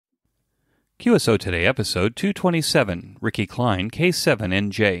QSO Today, episode 227, Riki Kline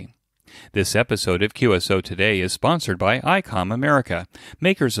K7NJ. This episode of QSO Today is sponsored by ICOM America,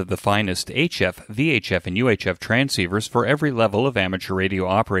 makers of the finest HF, VHF, and UHF transceivers for every level of amateur radio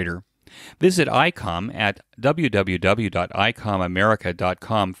operator. Visit ICOM at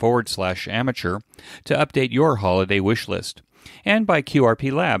www.icomamerica.com/amateur to update your holiday wish list. And by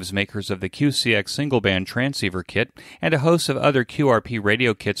QRP Labs, makers of the QCX single-band transceiver kit and a host of other QRP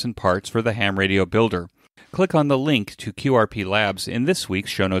radio kits and parts for the ham radio builder. Click on the link to QRP Labs in this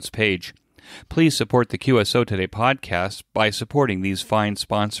week's show notes page. Please support the QSO Today podcast by supporting these fine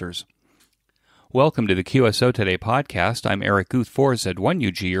sponsors. Welcome to the QSO Today podcast. I'm Eric Guth,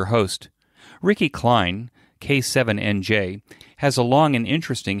 4Z1UG, your host. Riki Kline K7NJ has a long and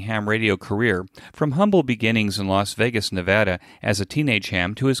interesting ham radio career, from humble beginnings in Las Vegas, Nevada as a teenage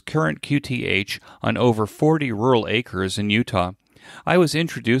ham to his current QTH on over 40 rural acres in Utah. I was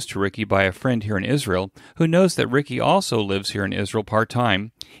introduced to Riki by a friend here in Israel who knows that Riki also lives here in Israel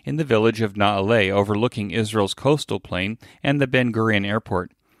part-time in the village of Na'aleh, overlooking Israel's coastal plain and the Ben Gurion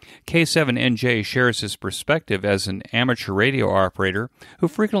airport. K7NJ shares his perspective as an amateur radio operator who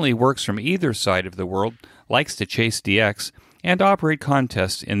frequently works from either side of the world, likes to chase DX, and operate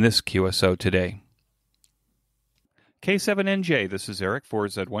contests in this QSO Today. K7NJ, this is Eric,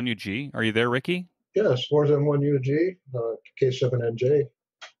 4Z1UG. Are you there, Riki? Yes, 4Z1UG, K7NJ.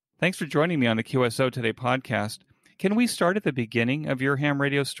 Thanks for joining me on the QSO Today podcast. Can we start at the beginning of your ham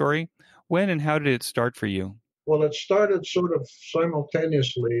radio story? When and how did it start for you? Well, it started sort of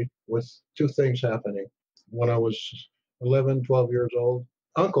simultaneously with two things happening. When I was 11, 12 years old,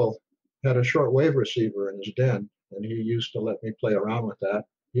 Uncle had a shortwave receiver in his den, and he used to let me play around with that.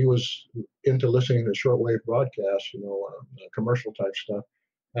 He was into listening to shortwave broadcasts, commercial type stuff.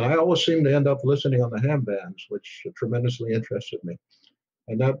 And I always seemed to end up listening on the ham bands, which tremendously interested me.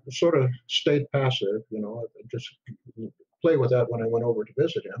 And that sort of stayed passive, I just play with that when I went over to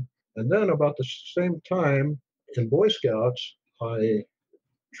visit him. And then about the same time in Boy Scouts, I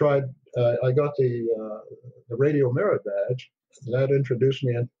got the Radio Merit Badge. That introduced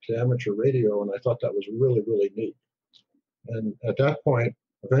me into amateur radio, and I thought that was really, really neat. And at that point,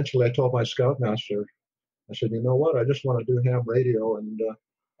 eventually I told my scoutmaster, I said, you know what, I just want to do ham radio and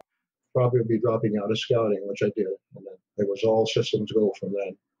probably be dropping out of scouting, which I did. And then it was all systems go from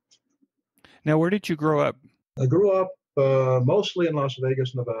then. Now, where did you grow up? I grew up mostly in Las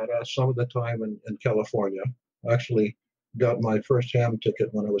Vegas, Nevada, some of the time in California. I actually got my first ham ticket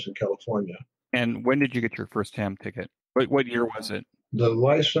when I was in California. And when did you get your first ham ticket? What year was it? The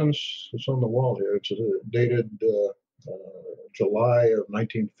license is on the wall here. It's dated July of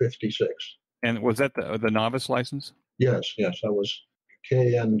 1956. And was that the novice license? Yes. I was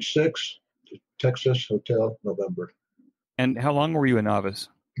KN6, Texas Hotel, November. And how long were you a novice?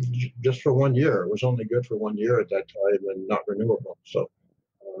 Just for 1 year. It was only good for 1 year at that time and not renewable. So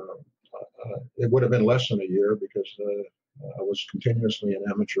it would have been less than a year because I was continuously in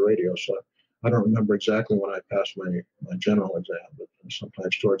amateur radio. So I don't remember exactly when I passed my general exam, but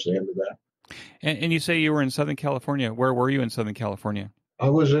sometimes towards the end of that. And you say you were in Southern California. Where were you in Southern California? I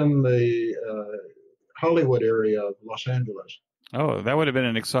was in the Hollywood area of Los Angeles. Oh, that would have been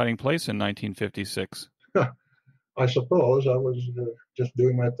an exciting place in 1956. I suppose. I was just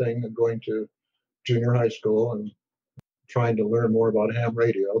doing my thing and going to junior high school and trying to learn more about ham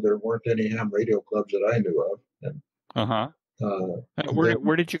radio. There weren't any ham radio clubs that I knew of. And,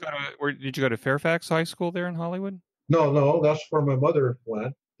 where did you go to? Where did you go to? Fairfax High School there in Hollywood? No, that's where my mother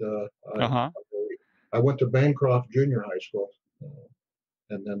went. I went to Bancroft Junior High School,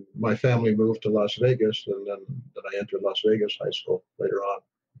 and then my family moved to Las Vegas, and then I entered Las Vegas High School later on.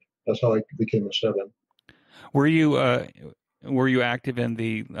 That's how I became a 7. Were you active in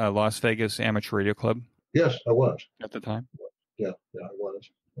the Las Vegas Amateur Radio Club? Yes, I was at the time. Yeah, I was.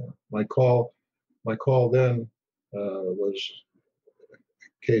 Yeah. My call then was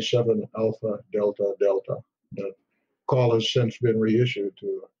K7 Alpha Delta Delta. The call has since been reissued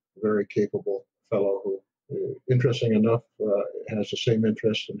to a very capable fellow who, interesting enough, has the same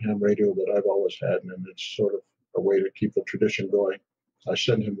interest in ham radio that I've always had, and it's sort of a way to keep the tradition going. I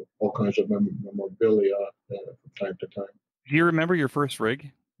send him all kinds of memorabilia from time to time. Do you remember your first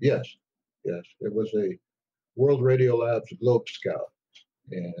rig? Yes. It was a World Radio Labs Globe Scout,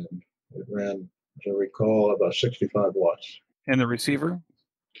 and it ran, as I recall, about 65 watts. And the receiver?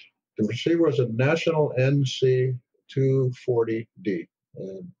 The receiver was a National NC240D,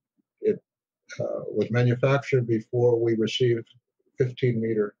 and it was manufactured before we received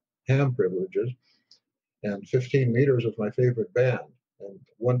 15-meter ham privileges, and 15 meters was my favorite band. And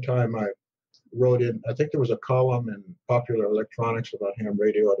one time I wrote in, I think there was a column in Popular Electronics about ham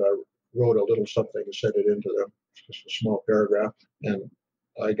radio, and wrote a little something and sent it into them, just a small paragraph. And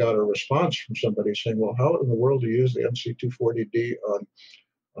I got a response from somebody saying, well, how in the world do you use the MC240D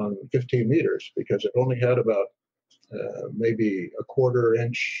on 15 meters? Because it only had about maybe a quarter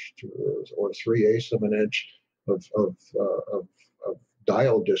inch or 3/8 of an inch of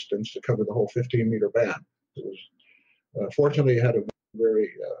dial distance to cover the whole 15-meter band. It was, fortunately, it had a very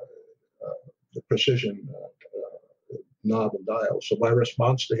the precision knob and dial. So my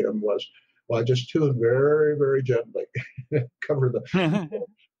response to him was, well, I just tuned very, very gently. Cover the,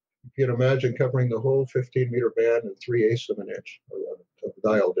 you can imagine covering the whole 15-meter band in 3/8 of an inch of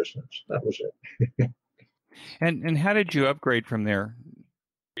dial distance. That was it. And how did you upgrade from there?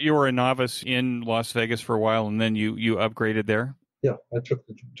 You were a novice in Las Vegas for a while, and then you upgraded there? Yeah, I took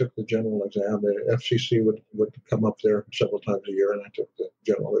the general exam. The FCC would come up there several times a year, and I took the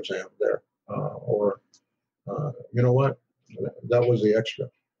general exam there. You know what? That was the extra.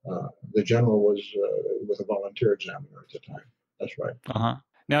 The general was with a volunteer examiner at the time. That's right. Uh-huh.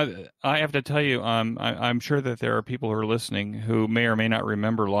 Now, I have to tell you, I'm sure that there are people who are listening who may or may not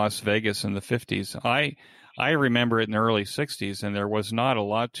remember Las Vegas in the 50s. I remember it in the early 60s, and there was not a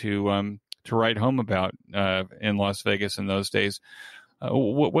lot to write home about in Las Vegas in those days.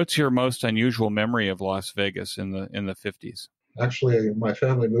 What's your most unusual memory of Las Vegas in the 50s? Actually, my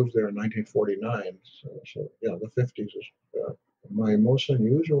family moved there in 1949. So yeah, the 50s is my most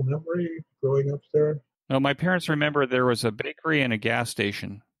unusual memory growing up there. No, my parents remember there was a bakery and a gas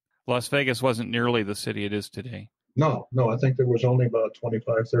station. Las Vegas wasn't nearly the city it is today. No, I think there was only about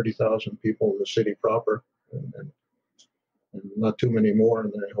 30,000 people in the city proper, and not too many more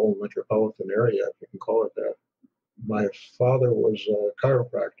in the whole metropolitan area, if you can call it that. My father was a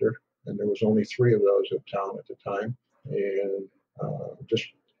chiropractor, and there was only 3 of those in town at the time. And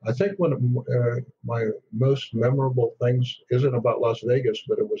I think one of my most memorable things isn't about Las Vegas,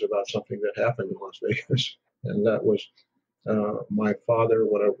 but it was about something that happened in Las Vegas, and that was my father,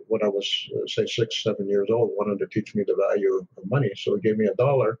 when I was say 6, 7 years old, wanted to teach me the value of money. So he gave me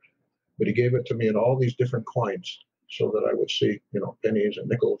 $1, but he gave it to me in all these different coins, so that I would see, pennies and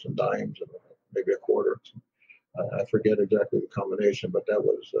nickels and dimes and maybe a quarter. I forget exactly the combination, but that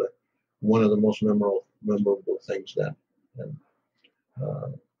was one of the most memorable things then. And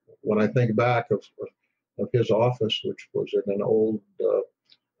when I think back of his office, which was in an old,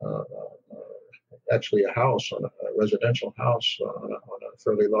 actually a house, on a residential house on a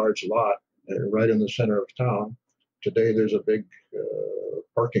fairly large lot, right in the center of town. Today there's a big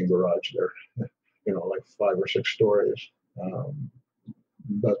parking garage there, like 5 or 6 stories.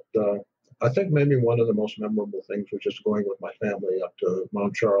 But I think maybe one of the most memorable things was just going with my family up to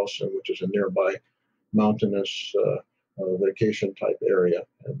Mount Charleston, which is a nearby mountainous vacation type area,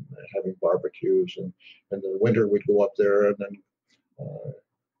 and having barbecues. And in the winter we'd go up there, and then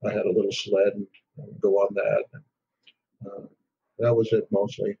I had a little sled and go on that. And, that was it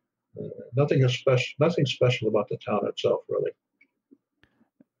mostly. Nothing special about the town itself, really.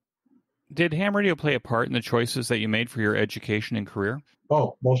 Did ham radio play a part in the choices that you made for your education and career?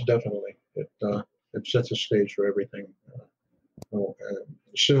 Oh, most definitely. It sets a stage for everything.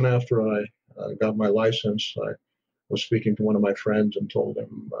 Soon after I got my license, I was speaking to one of my friends and told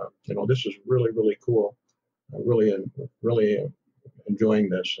him, this is really, really cool. I'm really enjoying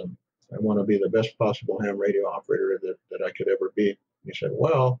this, and I want to be the best possible ham radio operator that I could ever be. He said,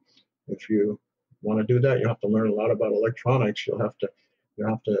 well, if you want to do that, you have to learn a lot about electronics. You have to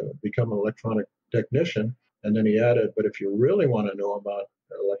become an electronic technician. And then he added, but if you really want to know about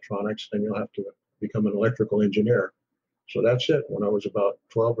electronics, then you'll have to become an electrical engineer. So that's it. When I was about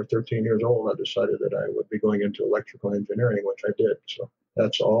 12 or 13 years old, I decided that I would be going into electrical engineering, which I did. So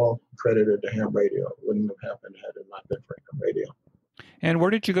that's all credited to ham radio. It wouldn't have happened had it not been for ham radio. And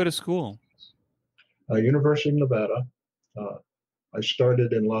where did you go to school? University of Nevada. I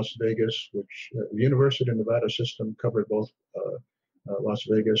started in Las Vegas, which the University of Nevada system covered both Las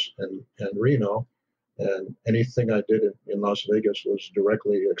Vegas and Reno. And anything I did in Las Vegas was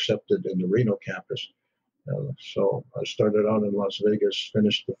directly accepted in the Reno campus. So I started out in Las Vegas,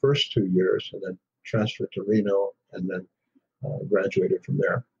 finished the first 2 years, and then transferred to Reno, and then graduated from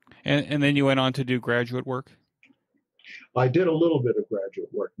there. And then you went on to do graduate work? I did a little bit of graduate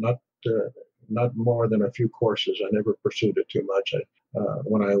work, not more than a few courses. I never pursued it too much.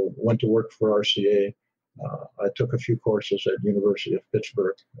 When I went to work for RCA, I took a few courses at University of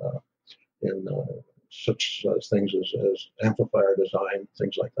Pittsburgh in such things as amplifier design,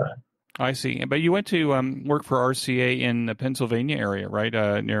 things like that. I see. But you went to work for RCA in the Pennsylvania area, right?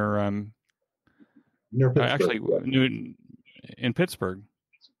 Near Pittsburgh. Actually, in Pittsburgh.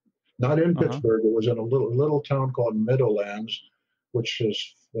 Not in Pittsburgh. It was in a little town called Meadowlands, which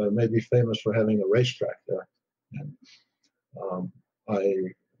is maybe famous for having a racetrack there. And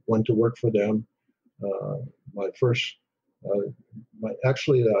I went to work for them. My first,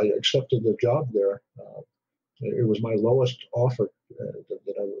 actually, I accepted the job there. It was my lowest offer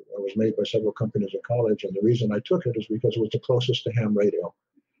that I was made by several companies at college, and the reason I took it is because it was the closest to ham radio.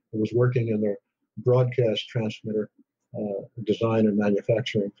 I was working in their broadcast transmitter design and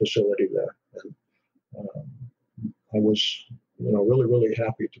manufacturing facility there, and I was, really, really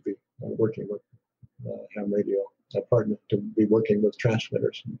happy to be working with ham radio. I partnered to be working with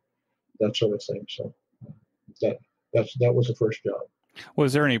transmitters and that sort of thing. So that was the first job.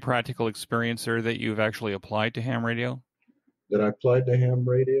 Was there any practical experience there that you've actually applied to ham radio? That I applied to ham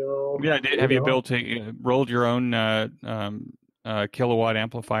radio? Yeah. Have you rolled your own kilowatt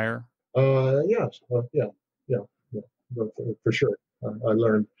amplifier? Yes. Yeah. For sure. I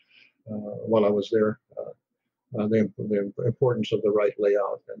learned while I was there the importance of the right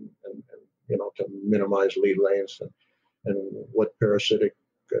layout and to minimize lead lengths and what parasitic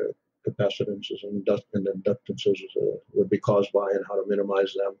capacitances and inductances would be caused by and how to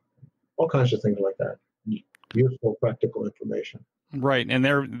minimize them. All kinds of things like that. Useful, practical information. Right, and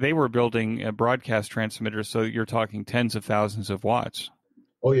they were building a broadcast transmitters, so you're talking tens of thousands of watts.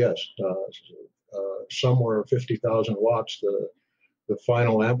 Oh yes, somewhere 50,000 watts. The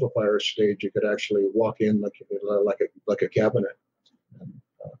final amplifier stage, you could actually walk in like a cabinet. And,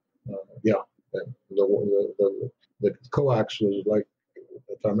 and the coax was like,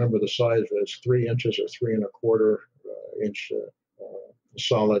 if I remember the size, it's 3 inches or 3 1/4 inch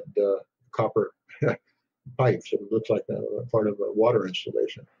solid copper pipes. It looks like part of a water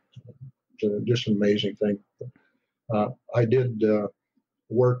installation. So just an amazing thing. I did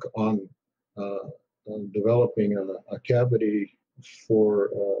work on developing a cavity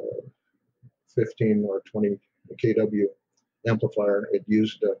for 15 or 20 kW amplifier. It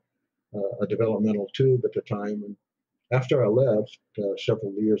used a developmental tube at the time. And after I left,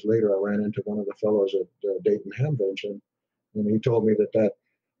 several years later, I ran into one of the fellows at Dayton Hamvention, and he told me that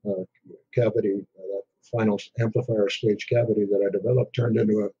cavity, that final amplifier stage cavity that I developed, turned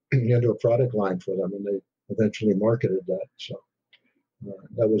into a product line for them, and they eventually marketed that. So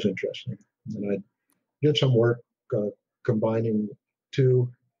that was interesting. And I did some work combining 2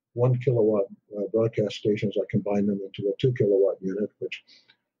 1 kilowatt broadcast stations. I combined them into a 2 kilowatt unit, which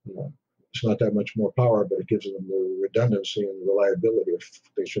it's not that much more power, but it gives them the redundancy and reliability. If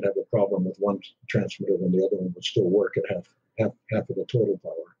they should have a problem with one transmitter, then the other one would still work at half of the total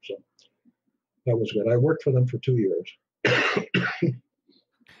power. So that was good. I worked for them for 2 years.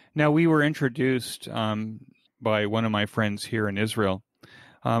 Now, we were introduced by one of my friends here in Israel.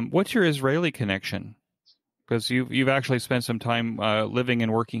 What's your Israeli connection? Because you've actually spent some time living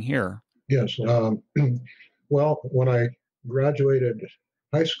and working here. Yes. Well, when I graduated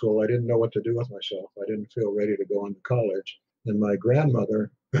high school, I didn't know what to do with myself. I didn't feel ready to go into college. And my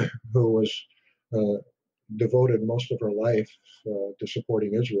grandmother, who was devoted most of her life to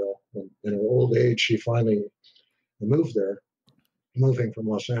supporting Israel, and in her old age, she finally moved there, moving from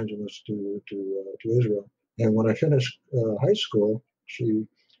Los Angeles to Israel. And when I finished high school, she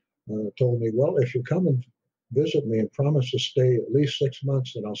told me, well, if you come and visit me and promise to stay at least 6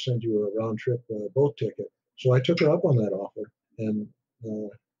 months, then I'll send you a round-trip boat ticket. So I took her up on that offer, and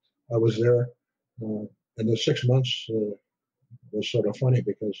I was there. And the 6 months was sort of funny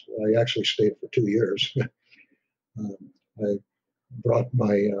because I actually stayed for 2 years. I brought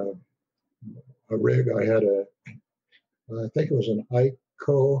my a rig. I had I think it was an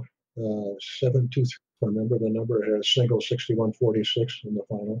ICO 723. I remember the number. It had a single 6146 in the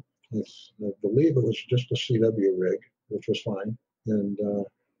final. I believe it was just a CW rig, which was fine. And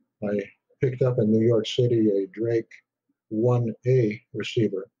I picked up in New York City a Drake 1A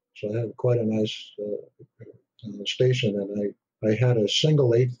receiver. So I had quite a nice station, and I had a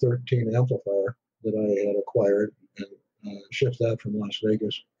single 813 amplifier that I had acquired and shipped that from Las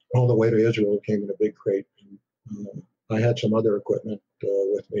Vegas all the way to Israel. It came in a big crate. And, I had some other equipment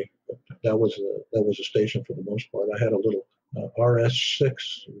with me, but that was a station for the most part. I had a little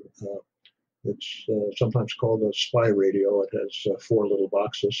RS6. It's sometimes called a spy radio. It has 4 little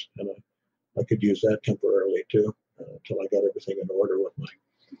boxes, and I could use that temporarily too until I got everything in order with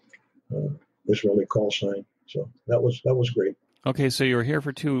my Israeli call sign. So that was great. Okay, so you were here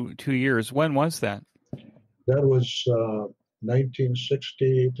for two years. When was that? That was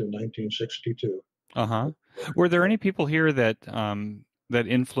 1960 to 1962. Uh-huh. Were there any people here that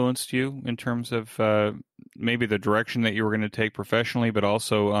influenced you in terms of maybe the direction that you were going to take professionally, but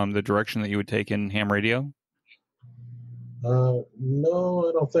also the direction that you would take in ham radio? No,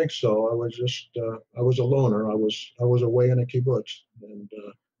 I don't think so. I was just I was a loner. I was away in a kibbutz, and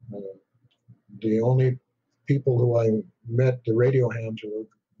the only people who I met, the radio hams, who were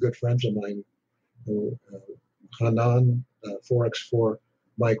good friends of mine, who, Hanan 4x4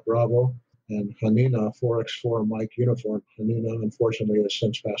 Mike Bravo and Hanina 4x4 Mike Uniform. Hanina unfortunately has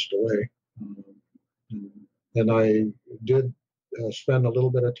since passed away, um, and I did spend a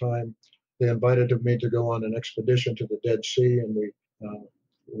little bit of time. They invited me to go on an expedition to the Dead Sea, and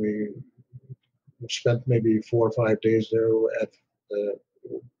we spent maybe 4 or 5 days there at the,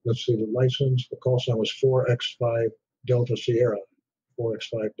 let's see, the license, the call sign was 4X5 Delta Sierra,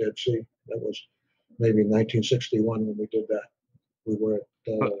 4X5 Dead Sea. That was maybe 1961 when we did that. We were at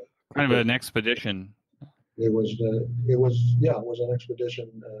kind of an expedition. It was an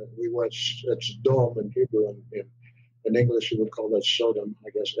expedition. We were at Dome in Hebrew, and in English you would call that Sodom, I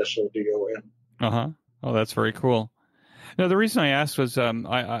guess Sodom. Uh-huh. Oh, that's very cool. No, the reason I asked was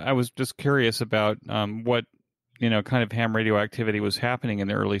I was just curious about what kind of ham radio activity was happening in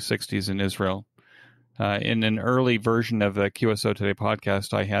the early 60s in Israel. In an early version of the QSO Today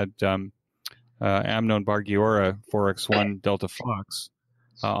podcast, I had Amnon Bar Giora, 4X1 Delta Fox,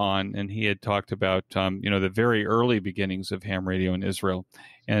 on, and he had talked about the very early beginnings of ham radio in Israel.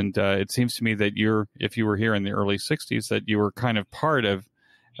 And it seems to me that if you were here in the early 60s, that you were kind of part of,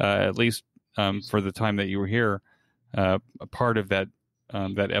 at least for the time that you were here, a part of that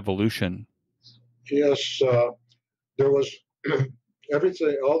evolution. Yes, there was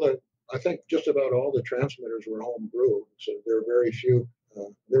everything. I think just about all the transmitters were homebrew. So there were very few.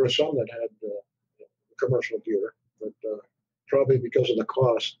 There were some that had commercial gear, but probably because of the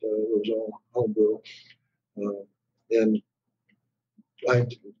cost, it was all homebrew. And I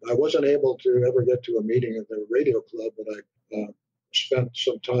wasn't able to ever get to a meeting of the radio club, but I spent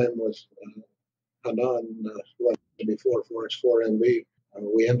some time with Hanan before 4X4MV.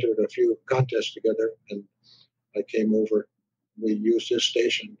 We entered a few contests together, and I came over. We used his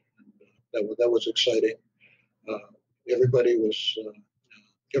station, and that was exciting. Everybody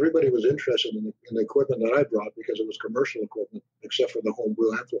was interested in the equipment that I brought because it was commercial equipment, except for the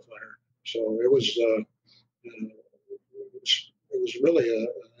homebrew amplifier. So it was really an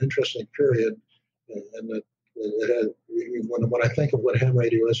interesting period, and that it had. When I think of what ham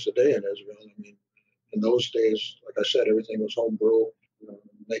radio is today in Israel, I mean, in those days, like I said, everything was homebrew,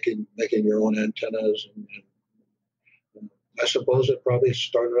 making your own antennas, and I suppose it probably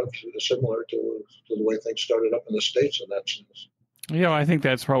started up similar to the way things started up in the States in that sense. Yeah, I think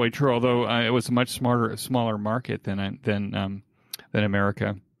that's probably true. Although it was a much smaller market than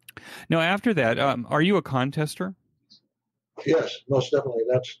America. Now, after that, are you a contester? Yes, most definitely.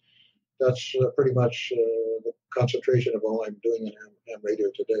 That's pretty much the concentration of all I'm doing in ham radio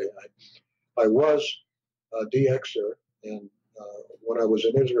today. I was a DXer, and when I was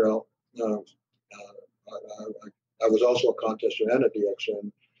in Israel, I was also a contester and a DXer,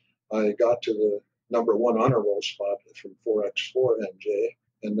 and I got to the number one honor roll spot from 4X4NJ.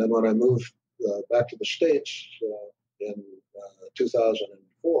 And then when I moved back to the States in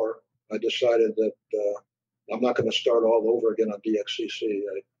 2004, I decided that I'm not going to start all over again on DXCC.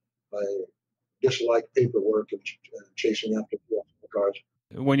 I dislike paperwork and chasing after cards.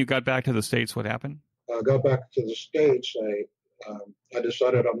 When you got back to the States, what happened? I got back to the States. I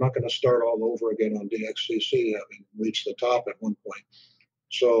decided I'm not going to start all over again on DXCC, having reached the top at one point.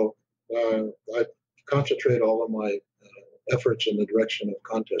 So I concentrate all of my efforts in the direction of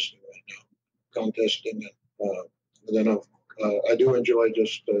contesting right now. Contesting, and then I do enjoy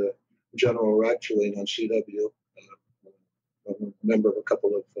just general rack chewing on CW. I'm a member of a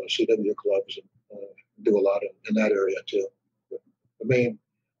couple of CW clubs and do a lot in that area too. But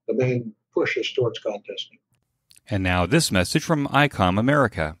the main push is towards contesting. And now this message from ICOM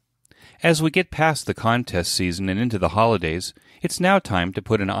America. As we get past the contest season and into the holidays, it's now time to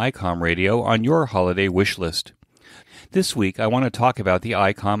put an ICOM radio on your holiday wish list. This week I want to talk about the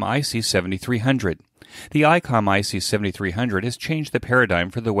ICOM IC7300. The ICOM IC7300 has changed the paradigm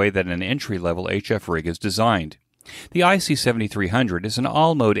for the way that an entry-level HF rig is designed. The IC7300 is an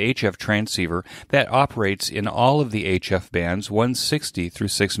all-mode HF transceiver that operates in all of the HF bands 160 through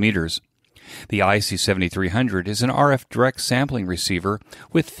 6 meters. The IC7300 is an RF direct sampling receiver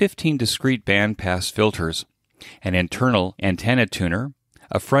with 15 discrete bandpass filters, an internal antenna tuner,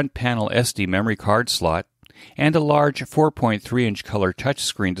 a front panel SD memory card slot, and a large 4.3-inch color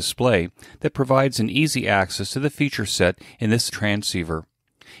touchscreen display that provides an easy access to the feature set in this transceiver.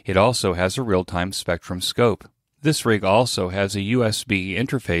 It also has a real-time spectrum scope. This rig also has a USB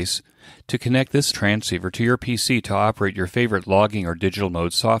interface to connect this transceiver to your PC to operate your favorite logging or digital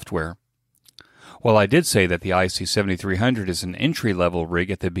mode software. While I did say that the IC7300 is an entry-level rig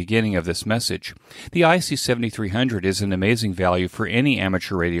at the beginning of this message, the IC7300 is an amazing value for any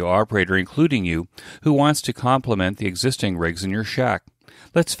amateur radio operator, including you, who wants to complement the existing rigs in your shack.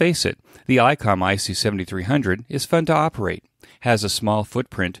 Let's face it, the ICOM IC7300 is fun to operate, has a small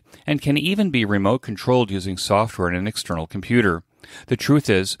footprint, and can even be remote controlled using software and an external computer. The truth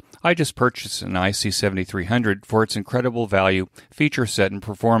is, I just purchased an IC7300 for its incredible value, feature set, and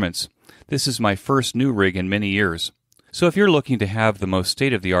performance. This is my first new rig in many years. So if you're looking to have the most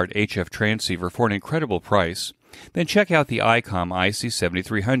state-of-the-art HF transceiver for an incredible price, then check out the ICOM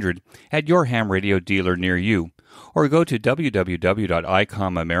IC7300 at your ham radio dealer near you, or go to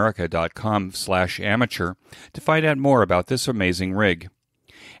www.icomamerica.com/amateur to find out more about this amazing rig.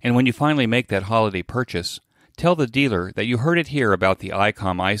 And when you finally make that holiday purchase, tell the dealer that you heard it here about the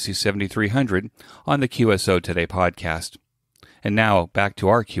ICOM IC7300 on the QSO Today podcast. And now, back to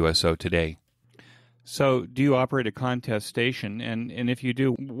our QSO Today. So, do you operate a contest station? And if you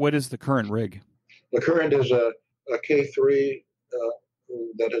do, what is the current rig? The current is a K3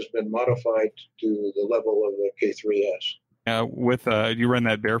 that has been modified to the level of the K3S. Do you run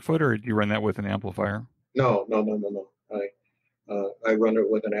that barefoot, or do you run that with an amplifier? No. I run it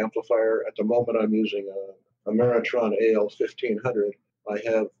with an amplifier. At the moment, I'm using a Meritron AL1500. I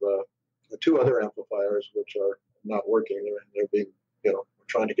have two other amplifiers which are not working. They're being, we're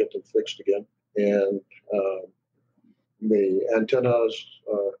trying to get them fixed again. And the antennas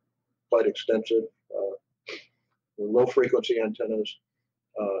are quite extensive. Low frequency antennas.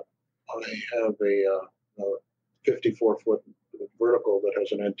 I have a 54-foot vertical that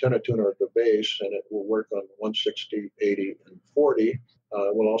has an antenna tuner at the base, and it will work on 160, 80, and 40. It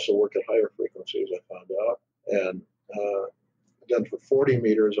will also work at higher frequencies, I found out. And then for 40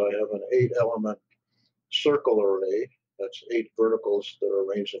 meters, I have an 8-element circle array. That's 8 verticals that are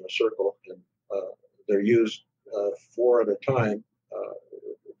arranged in a circle, and they're used 4 at a time,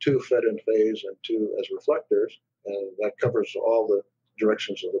 2 fed in phase and 2 as reflectors, and that covers all the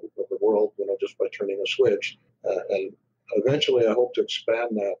directions of the world, just by turning a switch. And eventually, I hope to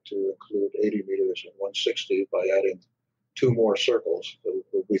expand that to include 80 meters and 160 by adding 2 more circles. There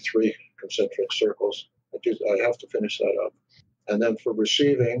will be 3 concentric circles. I have to finish that up. And then for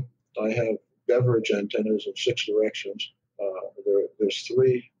receiving, I have beverage antennas in 6 directions. There's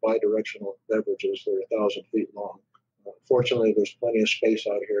 3 bidirectional beverages. They're 1,000 feet long. Fortunately, there's plenty of space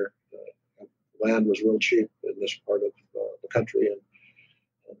out here. Land was real cheap in this part of the country, and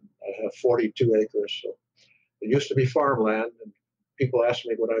I have 42 acres. So it used to be farmland, and people ask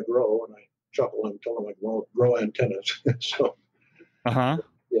me what I grow, and I chuckle and tell them I grow antennas. So, yeah.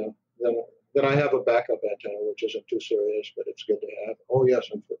 Then I have a backup antenna, which isn't too serious, but it's good to have. Oh yes,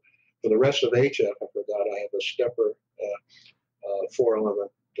 and for the rest of HF, I forgot I have a stepper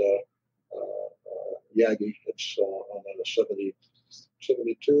 4-element Yagi. It's on a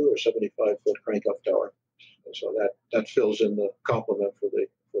 72 or 75 foot crank up tower, and so that fills in the complement for the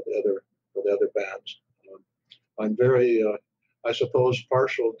other bands. I'm very, I suppose,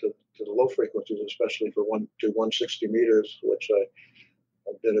 partial to the low frequencies, especially for 160 meters, which I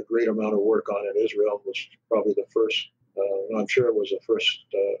did a great amount of work on in Israel. It was probably the first. I'm sure it was the first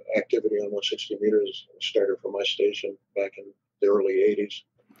activity on 160 meters started from my station back in the early 80s.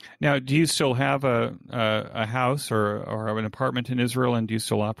 Now, do you still have a house or an apartment in Israel, and do you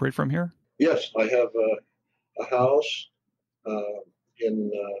still operate from here? Yes, I have a house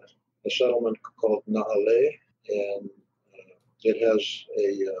in a settlement called Naale, and it has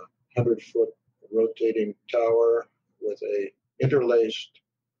a 100-foot rotating tower with a interlaced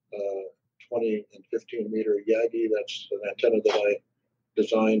 20 and 15 meter Yagi. That's an antenna that I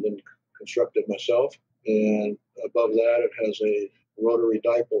designed and constructed myself. And above that, it has a rotary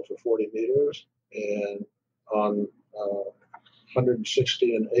dipole for 40 meters. And on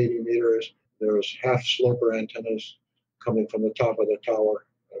 160 and 80 meters, there's half sloper antennas coming from the top of the tower,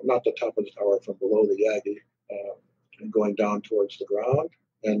 not the top of the tower, from below the Yagi, and going down towards the ground.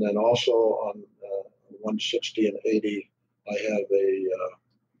 And then also on 160 and 80, I have a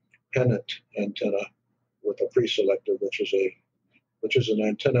pennant antenna with a pre-selector, which is an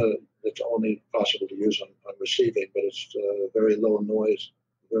antenna that's only possible to use on receiving, but it's very low noise,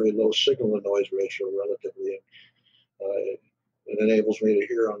 very low signal to noise ratio relatively. It enables me to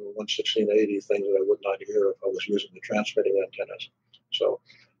hear on 160 and 80 things that I would not hear if I was using the transmitting antennas. So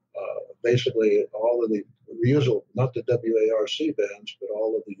basically, all of the usual, not the WARC bands, but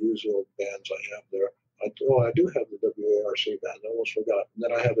all of the usual bands I have there. I do have the WARC band. I almost forgot. And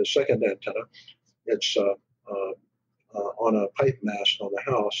then I have a second antenna. It's on a pipe mast on the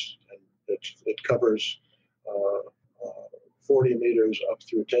house, and it covers 40 meters up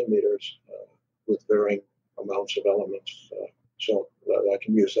through 10 meters with varying amounts of elements. So I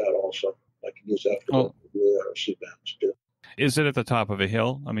can use that also. I can use that for the C-bands too. Is it at the top of a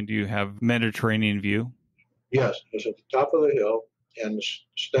hill? I mean, do you have Mediterranean view? Yes, it's at the top of the hill, and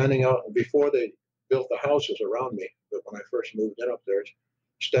standing out before they built the houses around me. But when I first moved in up there,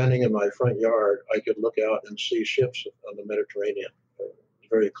 standing in my front yard, I could look out and see ships on the Mediterranean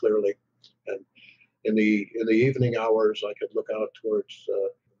very clearly. And in the evening hours, I could look out towards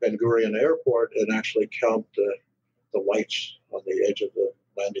Ben Gurion Airport and actually count the lights on the edge of the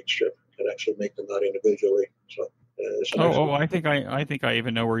landing strip. Could actually make them out individually. So I think I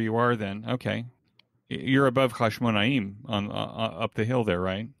even know where you are then. Okay. You're above Hashmonaim on up the hill there,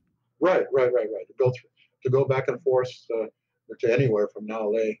 right? Right. To go back and forth to anywhere from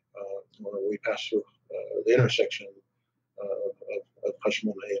Naale, when we pass through the intersection of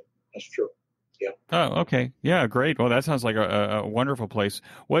Hashmonaim. That's true. Yeah. Oh, okay. Yeah, great. Well, that sounds like a wonderful place.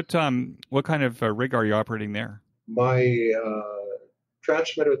 What kind of rig are you operating there? My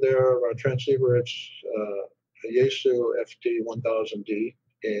transmitter there, our transceiver, it's a Yaesu FT1000D,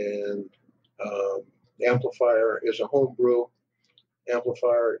 and the amplifier is a homebrew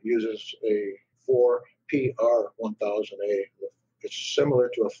amplifier. It uses a 4PR1000A. It's similar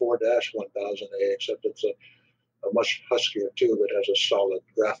to a 4-1000A, except it's a much huskier tube. It has a solid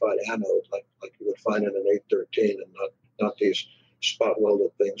graphite anode, like you would find in an 813, and not these spot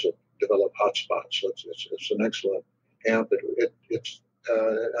welded things that develop hot spots. So it's an excellent amp.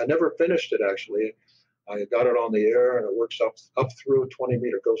 I never finished it actually. I got it on the air, and it works up through 20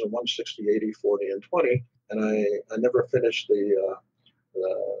 meter. It goes in 160, 80, 40, and 20. And I never finished the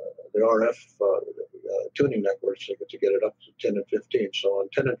RF tuning networks to get it up to 10 and 15. So on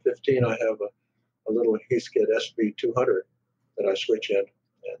 10 and 15, I have a little Heathkit SB200 that I switch in,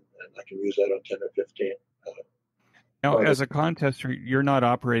 and I can use that on 10 and 15. Now, as a contester, you're not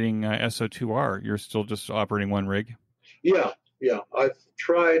operating SO2R. You're still just operating one rig? Yeah. I've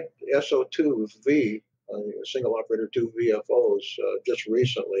tried SO2V, single operator 2 VFOs, just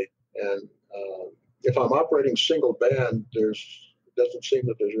recently. And if I'm operating single band, it doesn't seem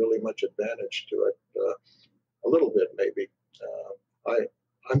that there's really much advantage to it. A little bit, maybe.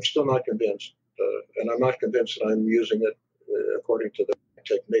 I'm still not convinced. And I'm not convinced that I'm using it according to the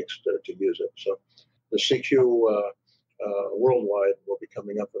techniques to use it. So the CQ worldwide will be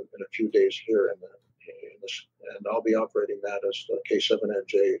coming up in a few days here, and I'll be operating that as the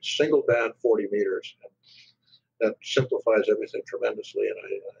K7NJ single band 40 meters. And that simplifies everything tremendously, and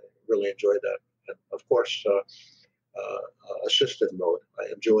I really enjoy that. And of course, assisted mode. I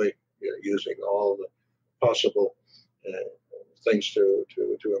enjoy using all the possible things to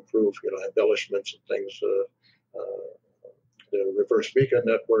improve, embellishments and things. The reverse beacon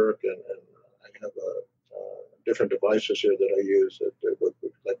network, and I have different devices here that I use that would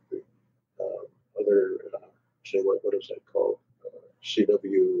like the other. Say what is that called?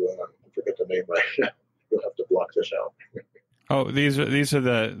 CW. I forget the name right now. You'll have to block this out. Oh, these are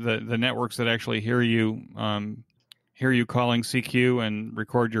the networks that actually hear you calling CQ and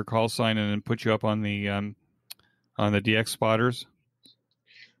record your call sign and then put you up on the DX spotters.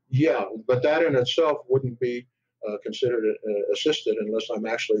 Yeah, but that in itself wouldn't be considered assisted unless I'm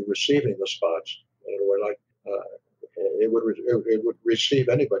actually receiving the spots. It would receive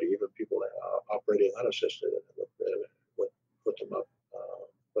anybody, even people operating unassisted, and it would put them up.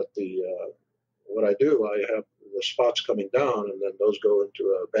 But what I do, I have the spots coming down, and then those go into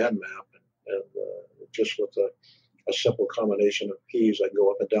a band map, and just with a simple combination of keys, I can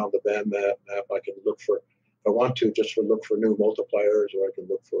go up and down the band map. I can look for, if I want to, just look for new multipliers, or I can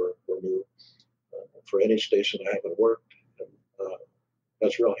look for new for any station I haven't worked. And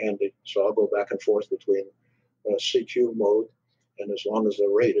that's real handy. So I'll go back and forth between CQ mode, and as long as the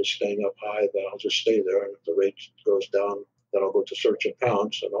rate is staying up high, then I'll just stay there. And if the rate goes down, then I'll go to search and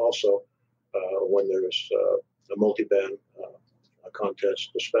pounce. And also, when there's a multiband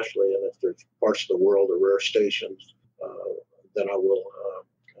contest, especially, and if there's parts of the world or rare stations, then I will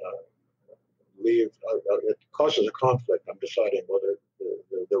leave. It causes a conflict. I'm deciding whether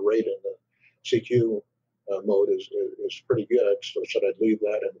the rate in the CQ mode is pretty good. So should I leave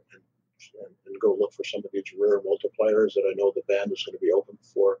that and go look for some of these rare multipliers that I know the band is going to be open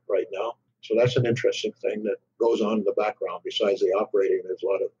for right now? So that's an interesting thing that goes on in the background. Besides the operating, there's a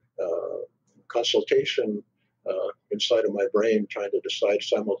lot of consultation inside of my brain, trying to decide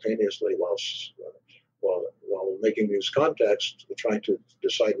simultaneously while making these contacts, trying to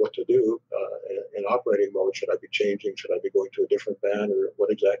decide what to do in operating mode. Should I be changing? Should I be going to a different band, or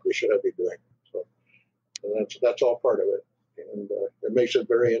what exactly should I be doing? So that's all part of it, and it makes it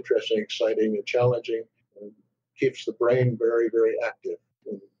very interesting, exciting, and challenging, and keeps the brain very, very active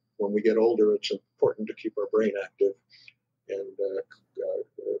when we get older, it's important to keep our brain active. And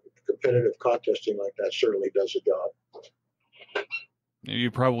competitive contesting like that certainly does a job.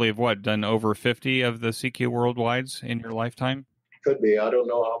 You probably have, done over 50 of the CQ Worldwides in your lifetime? Could be. I don't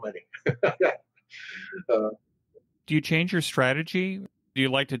know how many. Do you change your strategy? Do you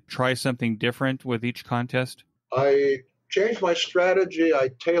like to try something different with each contest? I change my strategy. I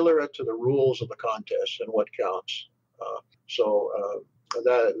tailor it to the rules of the contest and what counts.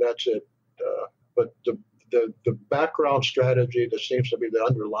 That's it. But the background strategy that seems to be the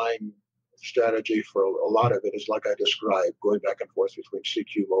underlying strategy for a lot of it is like I described, going back and forth between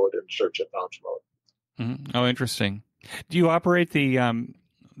CQ mode and search and bounce mode. Mm-hmm. Oh, interesting. Do you operate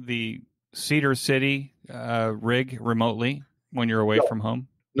the Cedar City rig remotely when you're away from home?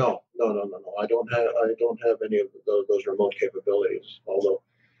 No. I don't have any of those remote capabilities. Although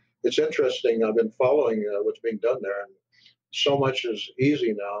it's interesting, I've been following what's being done there, and so much is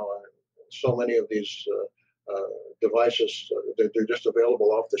easy now. So many of these devices, they're just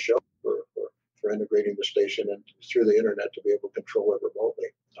available off the shelf for integrating the station and through the internet to be able to control it remotely.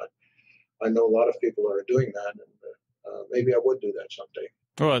 I know a lot of people are doing that, and maybe I would do that someday.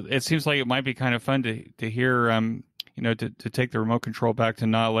 Well, it seems like it might be kind of fun to hear, to take the remote control back to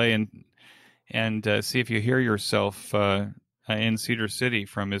Naale and see if you hear yourself in Cedar City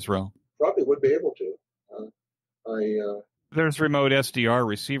from Israel. Probably would be able to. There's remote SDR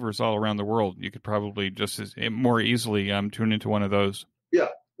receivers all around the world. You could probably just more easily tune into one of those. Yeah,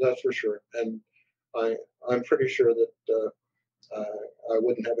 that's for sure. And I'm pretty sure that I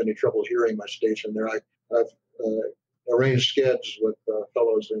wouldn't have any trouble hearing my station there. I've arranged skids with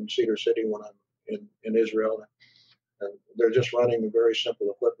fellows in Cedar City when I'm in Israel, and they're just running very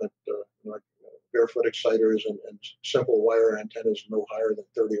simple equipment like barefoot exciters and simple wire antennas no higher than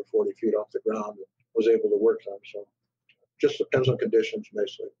 30 or 40 feet off the ground. And was able to work them. So just depends on conditions,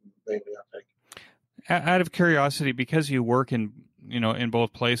 mainly, I think. Out of curiosity, because you work in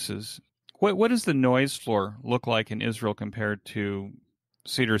both places, what does the noise floor look like in Israel compared to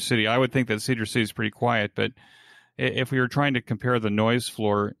Cedar City? I would think that Cedar City is pretty quiet, but if we were trying to compare the noise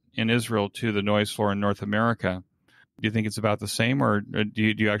floor in Israel to the noise floor in North America, do you think it's about the same, or do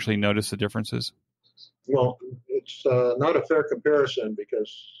you actually notice the differences? Well, it's not a fair comparison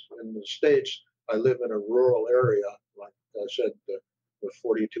because in the States, I live in a rural area, like I said, with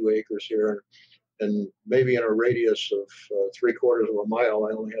 42 acres here, and maybe in a radius of 3/4 of a mile,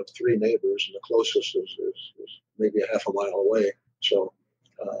 I only have 3 neighbors, and the closest is maybe a half a mile away. So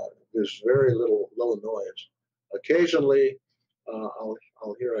there's very little low noise. Occasionally,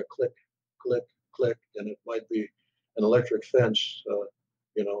 I'll hear a click, click, click, and it might be an electric fence,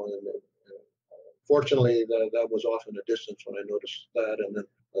 and fortunately, that was off in the distance when I noticed that. And then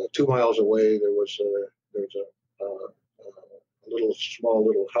 2 miles away, there was a small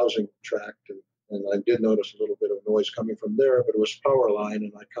little housing tract, and I did notice a little bit of noise coming from there, but it was power line,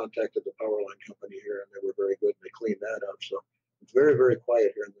 and I contacted the power line company here, and they were very good, and they cleaned that up. So it's very, very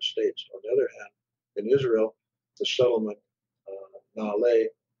quiet here in the States. On the other hand, in Israel, the settlement, Naale,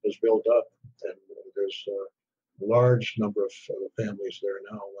 is built up, and there's a large number of families there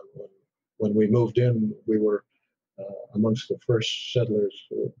now. When we moved in, we were amongst the first settlers.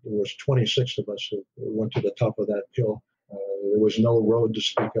 There was 26 of us who went to the top of that hill. There was no road to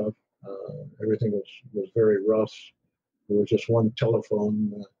speak of. Everything was very rough. There was just one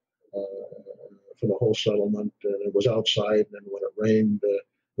telephone for the whole settlement, and it was outside. And when it rained,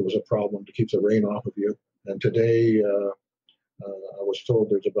 it was a problem to keep the rain off of you. And today, I was told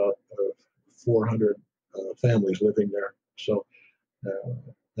there's about 400 families living there. So,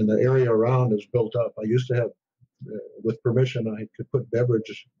 and the area around is built up. I used to have, with permission, I could put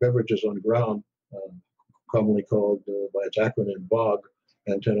beverages on ground, commonly called by its acronym BOG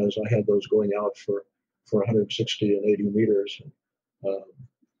antennas. I had those going out for 160 and 80 meters.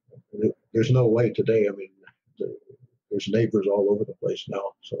 There's no way today. I mean, there's neighbors all over the place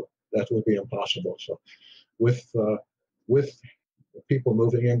now, so that would be impossible. So with people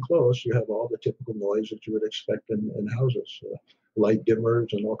moving in close, you have all the typical noise that you would expect in houses, light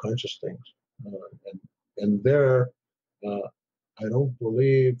dimmers and all kinds of things. And there, I don't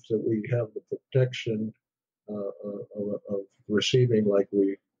believe that we have the protection of receiving like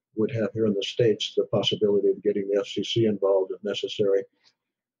we would have here in the States, the possibility of getting the FCC involved if necessary.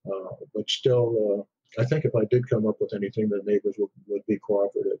 But still, I think if I did come up with anything, the neighbors would be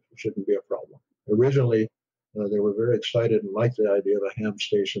cooperative. It shouldn't be a problem. Originally, they were very excited and liked the idea of a ham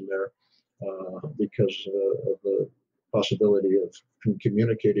station there because of the possibility of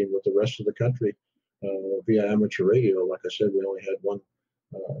communicating with the rest of the country via amateur radio. Like I said, we only had one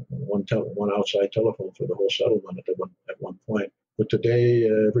outside telephone for the whole settlement at one point. But today,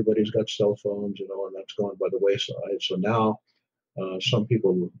 everybody's got cell phones, and that's going by the wayside. So now some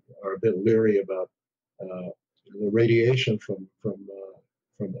people are a bit leery about the radiation from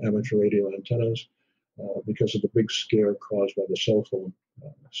amateur radio antennas because of the big scare caused by the cell phone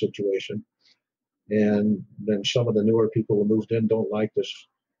situation. And then some of the newer people who moved in don't like this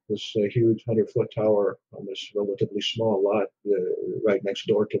huge 100-foot tower on this relatively small lot right next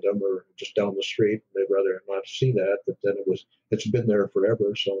door to them or just down the street. They'd rather not see that, but then it's been there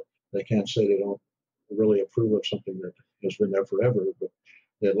forever, so they can't say they don't really approve of something that has been there forever, but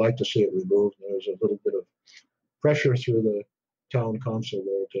they'd like to see it removed. There's a little bit of pressure through the town council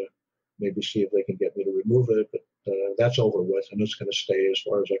there to maybe see if they can get me to remove it, but that's over with, and it's going to stay as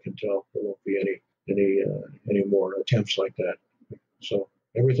far as I can tell. There won't be any more attempts like that. So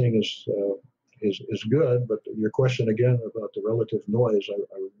everything is good, but your question again about the relative noise,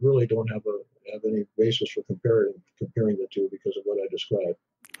 I really don't have any basis for comparing the two because of what I described.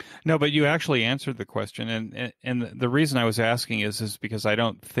 No, but you actually answered the question, and the reason I was asking is because I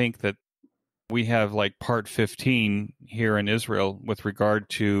don't think that we have like Part 15 here in Israel with regard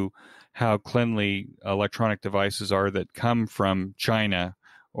to how cleanly electronic devices are that come from China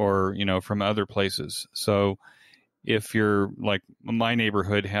or from other places. So if you're like my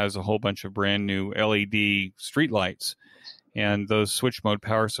neighborhood has a whole bunch of brand new LED streetlights, and those switch mode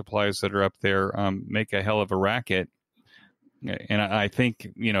power supplies that are up there make a hell of a racket. And I think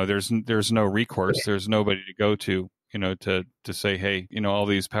there's no recourse. There's nobody to go to to say, hey, all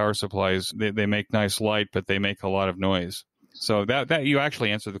these power supplies they make nice light, but they make a lot of noise. So that you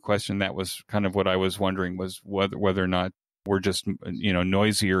actually answered the question. That was kind of what I was wondering, was whether or not we're just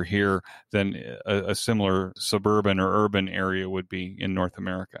noisier here than a similar suburban or urban area would be in North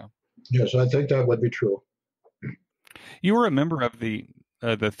America. Yes, I think that would be true. You were a member of the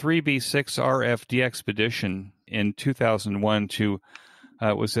 3B6 RFD expedition in 2001 to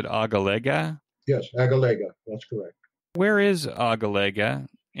was it Agalega? Yes, Agalega. That's correct. Where is Agalega,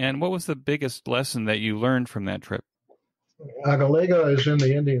 and what was the biggest lesson that you learned from that trip? Agalega is in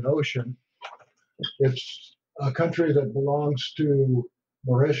the Indian Ocean. It's a country that belongs to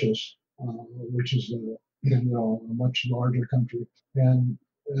Mauritius, which is a much larger country. And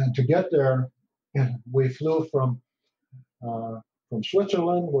to get there, we flew from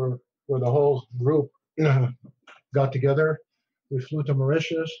Switzerland, where the whole group got together. We flew to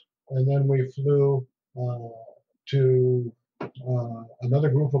Mauritius, and then we flew to another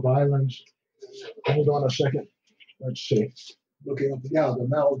group of islands. Hold on a second. Let's see. Looking up,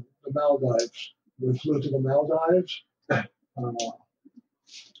 the Maldives. We flew to the Maldives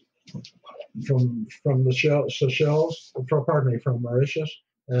from the Seychelles, from Mauritius,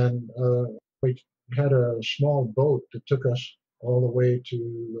 and we had a small boat that took us all the way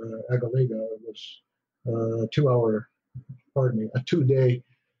to Agalega. It was a 2-day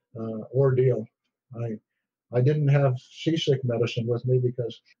ordeal. I didn't have seasick medicine with me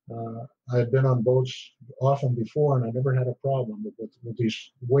because I had been on boats often before, and I never had a problem with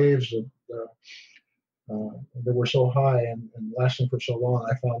these waves that were so high and lasting for so long.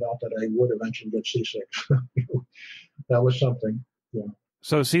 I found out that I would eventually get seasick. That was something. Yeah.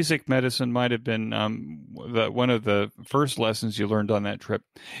 So seasick medicine might have been one of the first lessons you learned on that trip.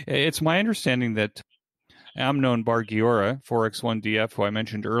 It's my understanding that Amnon Bar Giora, 4X1DF, who I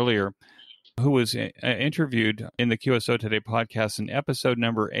mentioned earlier, who was interviewed in the QSO Today podcast in episode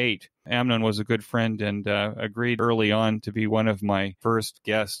number 8. Amnon was a good friend and agreed early on to be one of my first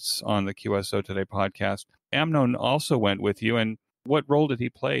guests on the QSO Today podcast. Amnon also went with you, and what role did he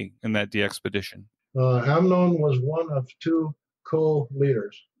play in that de-expedition? Amnon was one of 2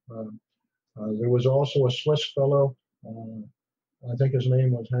 co-leaders. There was also a Swiss fellow. I think his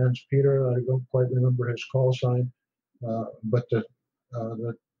name was Hans Peter. I don't quite remember his call sign. But the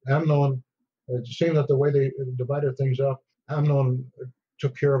Amnon, it seemed that the way they divided things up, Amnon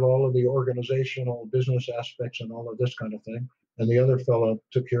took care of all of the organizational business aspects and all of this kind of thing. And the other fellow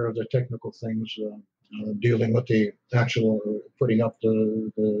took care of the technical things, dealing with the actual putting up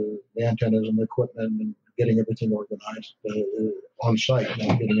the antennas and the equipment and getting everything organized on site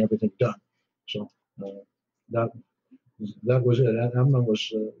and getting everything done. So that was it. Amnon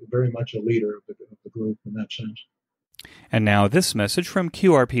was very much a leader of the group in that sense. And now this message from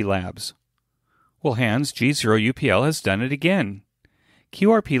QRP Labs. Well, Hans, G0UPL has done it again.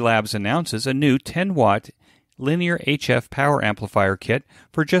 QRP Labs announces a new 10-watt linear HF power amplifier kit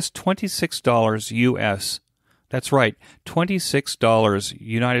for just $26 US. That's right, $26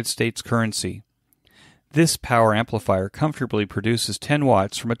 United States currency. This power amplifier comfortably produces 10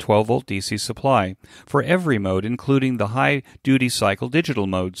 watts from a 12-volt DC supply for every mode, including the high-duty cycle digital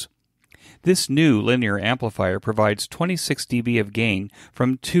modes. This new linear amplifier provides 26 dB of gain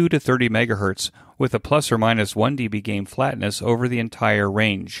from 2 to 30 MHz with a plus or minus 1 dB gain flatness over the entire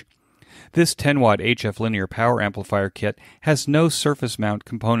range. This 10-watt HF linear power amplifier kit has no surface mount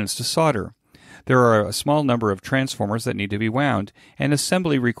components to solder. There are a small number of transformers that need to be wound, and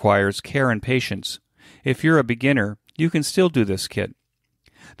assembly requires care and patience. If you're a beginner, you can still do this kit.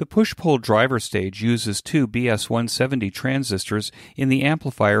 The push-pull driver stage uses two BS170 transistors in the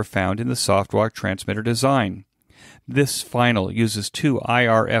amplifier found in the soft-walk transmitter design. This final uses two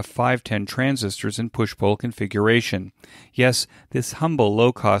IRF510 transistors in push-pull configuration. Yes, this humble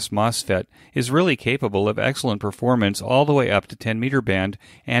low-cost MOSFET is really capable of excellent performance all the way up to 10-meter band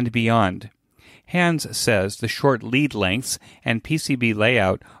and beyond. Hans says the short lead lengths and PCB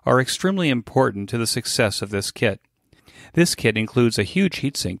layout are extremely important to the success of this kit. This kit includes a huge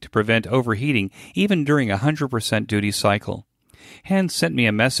heatsink to prevent overheating even during a 100% duty cycle. Hans sent me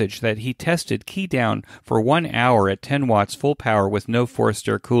a message that he tested key down for 1 hour at 10 watts full power with no forced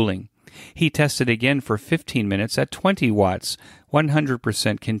air cooling. He tested again for 15 minutes at 20 watts,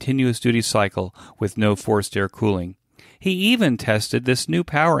 100% continuous duty cycle with no forced air cooling. He even tested this new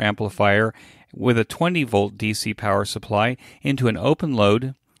power amplifier with a 20-volt DC power supply into an open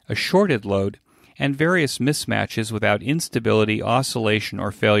load, a shorted load, and various mismatches without instability, oscillation,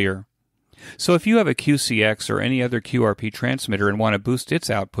 or failure. So if you have a QCX or any other QRP transmitter and want to boost its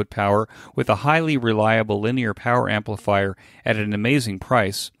output power with a highly reliable linear power amplifier at an amazing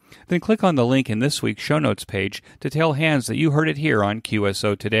price, then click on the link in this week's show notes page to tell Hans that you heard it here on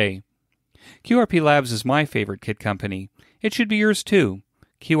QSO Today. QRP Labs is my favorite kit company. It should be yours too.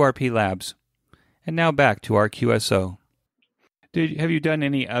 QRP Labs. And now back to our QSO. Have you done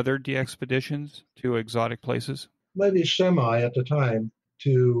any other de-expeditions to exotic places? Maybe semi at the time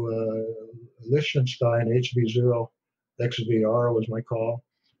to Liechtenstein, HB0 XVR was my call,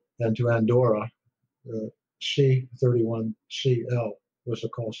 and to Andorra, C31CL was the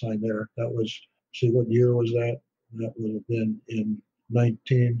call sign there. That was, see, what year was that? That would have been in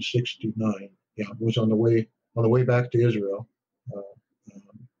 1969. Yeah, it was on the way back to Israel.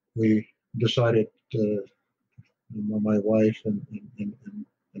 We decided my wife and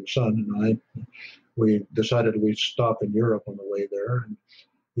son and I, we decided we'd stop in Europe on the way there. And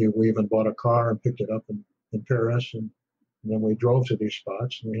we even bought a car and picked it up in Paris. And then we drove to these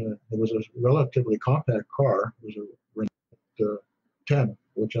spots. And it was a relatively compact car. It was a Renault 10,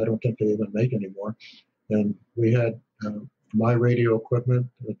 which I don't think they even make anymore. And we had my radio equipment,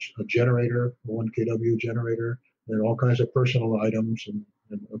 a generator, a 1 kW generator, and all kinds of personal items. And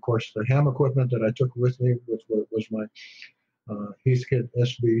of course, the ham equipment that I took with me was my Heathkit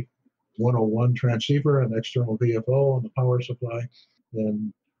SB 101 transceiver, an external VFO, and the power supply.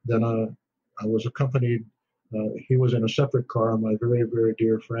 And then I was accompanied, he was in a separate car, my very, very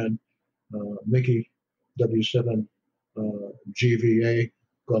dear friend, Mickey W7 GVA,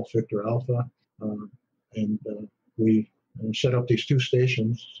 Golf Victor Alpha. And we set up these two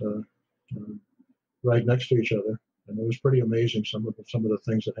stations right next to each other. And it was pretty amazing, some of the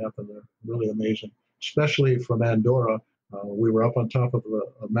things that happened there. Really amazing, especially from Andorra. We were up on top of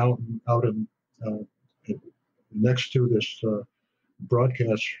a mountain out in next to this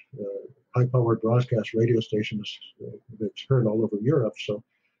broadcast, high-powered broadcast radio station that's heard all over Europe. So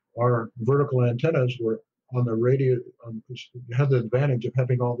our vertical antennas were on the radio, had the advantage of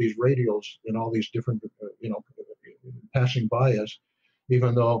having all these radios and all these different, passing by us,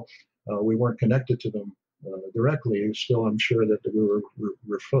 even though we weren't connected to them directly. Still, I'm sure that we were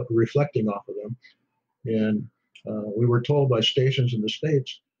reflecting off of them. And we were told by stations in the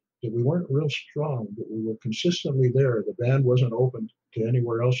States that we weren't real strong, but we were consistently there. The band wasn't open to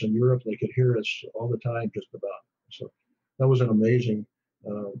anywhere else in Europe. They could hear us all the time, just about. So that was an amazing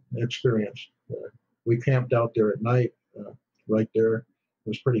experience. We camped out there at night, right there. It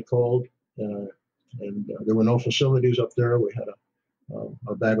was pretty cold, and there were no facilities up there. We had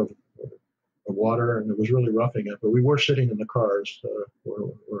a bag of water, and it was really roughing it. But we were sitting in the cars where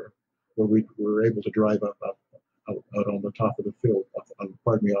we were able to drive up out on the top of the field, out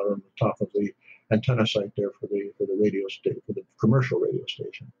on the top of the antenna site there for the radio station, for the commercial radio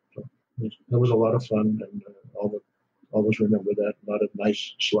station. So that was a lot of fun, and always remember that. A lot of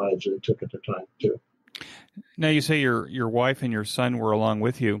nice slides that it took at the time too. Now, you say your wife and your son were along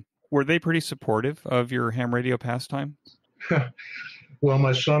with you. Were they pretty supportive of your ham radio pastime? Well,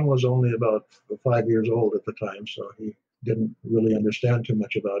 my son was only about 5 years old at the time, so he didn't really understand too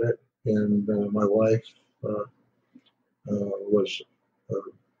much about it. And my wife was,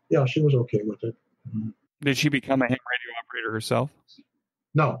 she was okay with it. Did she become a ham radio operator herself?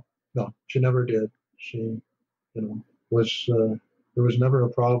 No, she never did. She, was there was never a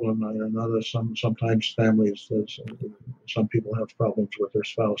problem. I know that sometimes families, some people have problems with their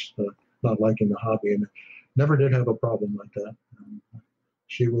spouse not liking the hobby, and never did have a problem like that.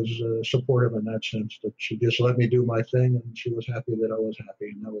 She was supportive in that sense, that she just let me do my thing, and she was happy that I was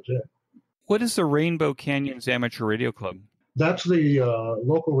happy, and that was it. What is the Rainbow Canyons Amateur Radio Club? That's the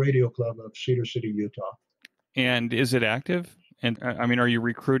local radio club of Cedar City, Utah. And is it active? And I mean, are you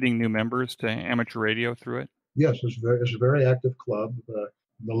recruiting new members to amateur radio through it? Yes, it's a very active club.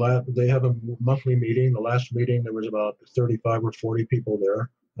 They have a monthly meeting. The last meeting, there was about 35 or 40 people there.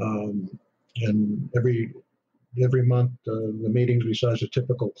 And every month, the meetings, besides a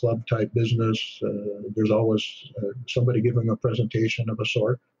typical club type business, there's always somebody giving a presentation of a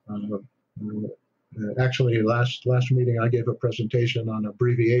sort. Actually, last meeting, I gave a presentation on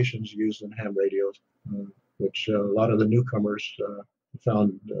abbreviations used in ham radios, which a lot of the newcomers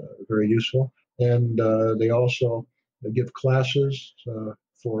found very useful. And they also give classes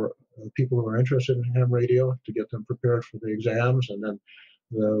for people who are interested in ham radio to get them prepared for the exams. And then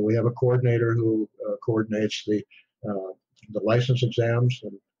we have a coordinator who coordinates the license exams,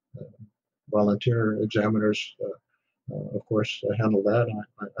 and volunteer examiners, of course, handle that.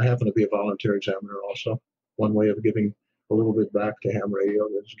 I happen to be a volunteer examiner also. One way of giving a little bit back to ham radio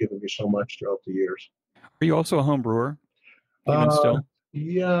that's given me so much throughout the years. Are you also a home brewer, even still?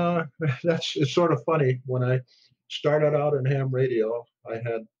 Yeah, it's sort of funny. When I started out in ham radio, I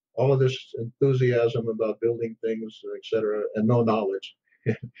had all of this enthusiasm about building things, etc., and no knowledge.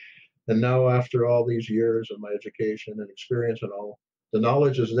 And now, after all these years of my education and experience and all, the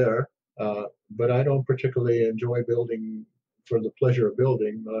knowledge is there, but I don't particularly enjoy building for the pleasure of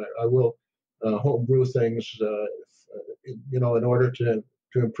building. I will home brew things, in order to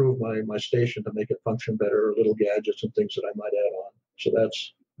improve my station, to make it function better, little gadgets and things that I might add on. So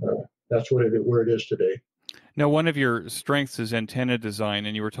that's where it is today. Now, one of your strengths is antenna design,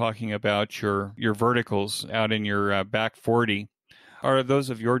 and you were talking about your verticals out in your back 40. Are those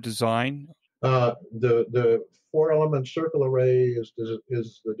of your design? The 4-element circle array is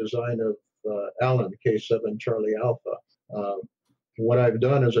the design of Allen K7 Charlie Alpha. What I've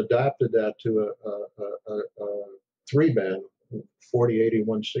done is adapted that to a 3-band 40, 80,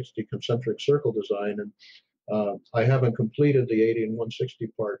 160 concentric circle design, and I haven't completed the 80 and 160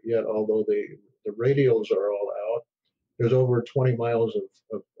 part yet, although the radials are all out. There's over 20 miles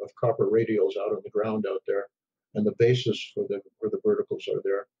of copper radials out on the ground out there, and the bases for the verticals are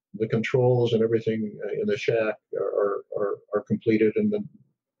there. The controls and everything in the shack are completed, and then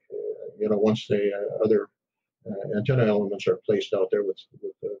once the other antenna elements are placed out there with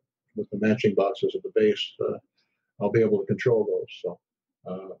the matching boxes at the base, I'll be able to control those. So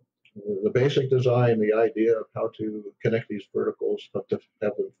the basic design, the idea of how to connect these verticals, how to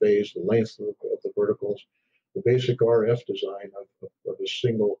have them phase, the length of the verticals, the basic RF design of a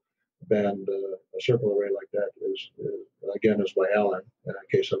single band circle array like that is by Allen,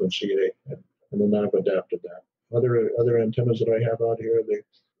 K7CA, and then I've adapted that. Other antennas that I have out here, the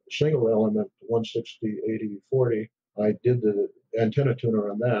single element 160, 80, 40, I did the antenna tuner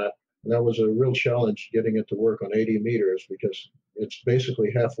on that, and that was a real challenge getting it to work on 80 meters, because it's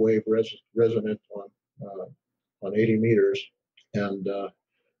basically half-wave resonant on 80 meters, and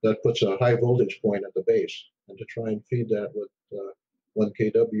that puts a high voltage point at the base. And to try and feed that with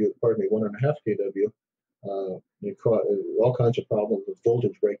 1.5 kW, you caught all kinds of problems with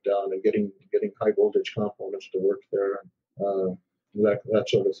voltage breakdown and getting high voltage components to work there, and that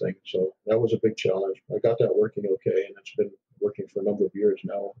sort of thing. So that was a big challenge. I got that working okay, and it's been working for a number of years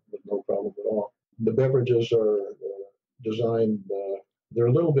now with no problem at all. The beverages are designed, they're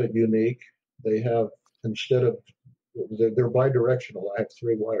a little bit unique. They have, they're bidirectional. I have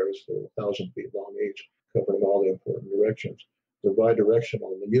 3 wires, they're 1,000 feet long each, covering all the important directions. They're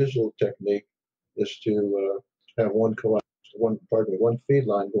bidirectional. And the usual technique is to have one feed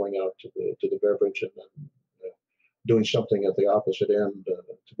line going out to the beverage, and then doing something at the opposite end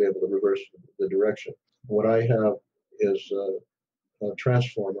to be able to reverse the direction. What I have is a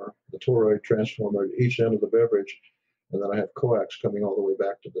transformer, the toroid transformer at each end of the beverage, and then I have coax coming all the way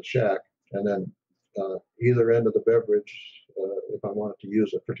back to the shack, and then either end of the beverage, if I wanted to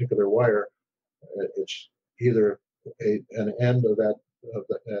use a particular wire, it's either an end of that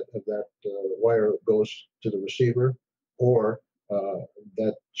wire goes to the receiver, or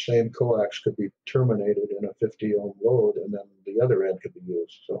that same coax could be terminated in a 50 ohm load, and then the other end could be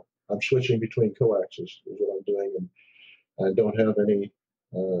used. So I'm switching between coaxes is what I'm doing, and I don't have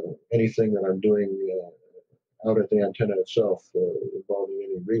anything that I'm doing out at the antenna itself involving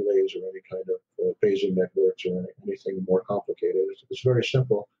any relays or any kind of phasing networks or anything more complicated. It's very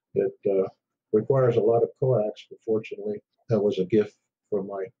simple. It requires a lot of coax, but fortunately that was a gift from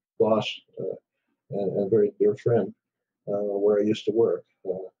my boss and a very dear friend where I used to work,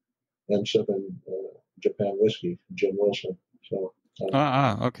 N7 Japan Whiskey, Jim Wilson. So,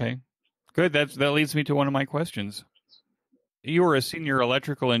 okay. Good. That leads me to one of my questions. You were a senior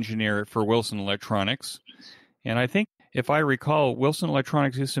electrical engineer for Wilson Electronics, and I think, if I recall, Wilson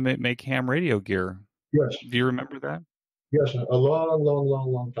Electronics used to make ham radio gear. yes, Do you remember that? yes, a long, long,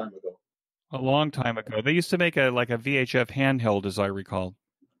 long, long time ago. A long time ago. They used to make a VHF handheld, as I recall.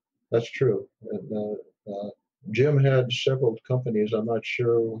 That's true. And Jim had several companies. I'm not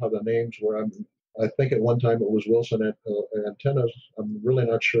sure how the names were. I think at one time it was Wilson Antennas. I'm really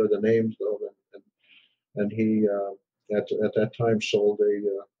not sure the names though. And he at that time sold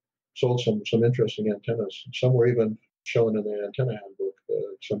some interesting antennas. Some were even shown in the antenna handbook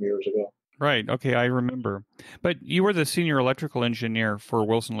some years ago. Right. Okay, I remember. But you were the senior electrical engineer for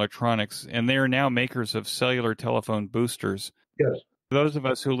Wilson Electronics, and they are now makers of cellular telephone boosters. Yes. Those of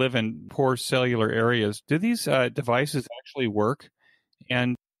us who live in poor cellular areas, do these devices actually work?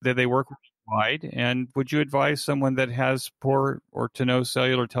 And do they work wide? And would you advise someone that has poor or to no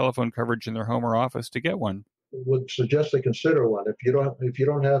cellular telephone coverage in their home or office to get one? Would suggest they consider one. If you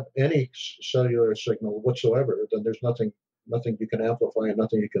don't have any cellular signal whatsoever, then there's nothing you can amplify and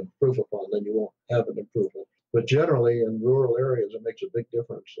nothing you can improve upon. Then you won't have an improvement. But generally, in rural areas, it makes a big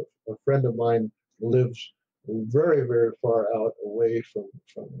difference. A friend of mine lives very, very far out away from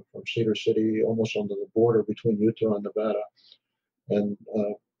Cedar City, almost on the border between Utah and Nevada, and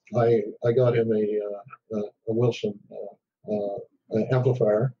I got him a Wilson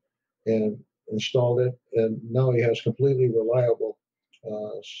amplifier and installed it, and now he has completely reliable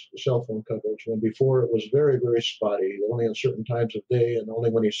cell phone coverage. When before it was very, very spotty, only on certain times of day, and only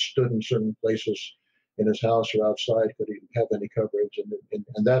when he stood in certain places in his house or outside could he have any coverage,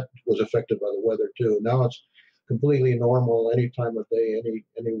 and that was affected by the weather too. Now it's completely normal any time of day,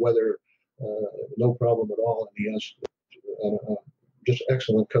 any weather, no problem at all, and he has just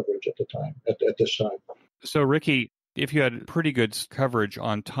excellent coverage at this time. So, Ricky, if you had pretty good coverage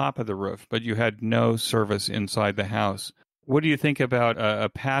on top of the roof, but you had no service inside the house, what do you think about a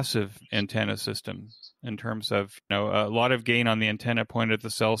passive antenna system in terms of, a lot of gain on the antenna point at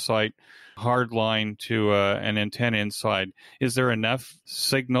the cell site, hard line to an antenna inside? Is there enough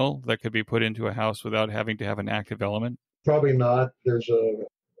signal that could be put into a house without having to have an active element? Probably not. There's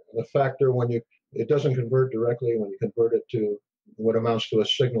a factor it doesn't convert directly when you convert it to what amounts to a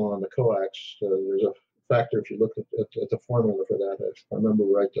signal on the coax. There's a factor, if you look at the formula for that, if I remember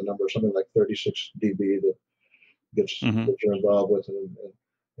right, the number, something like 36 dB that that you're involved with. And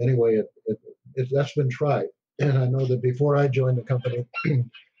anyway, that's been tried. And I know that before I joined the company,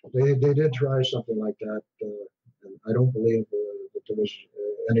 they did try something like that. And I don't believe that there was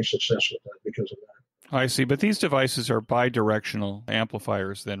any success with that because of that. I see. But these devices are bidirectional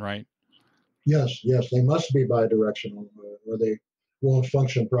amplifiers then, right? Yes, they must be bidirectional, or they won't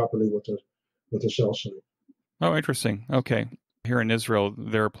function properly with the cell site. Oh, interesting. Okay. Here in Israel,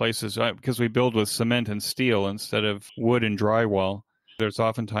 there are places, because we build with cement and steel instead of wood and drywall, there's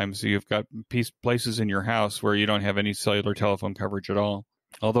oftentimes you've got places in your house where you don't have any cellular telephone coverage at all,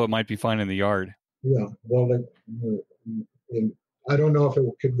 although it might be fine in the yard. Yeah, well, I don't know if it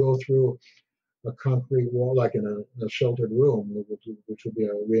could go through a concrete wall, like in a sheltered room, which would be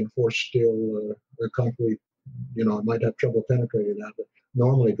a reinforced steel concrete. It might have trouble penetrating that, but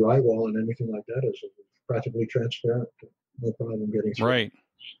normally drywall and anything like that is practically transparent. No problem getting through. Right.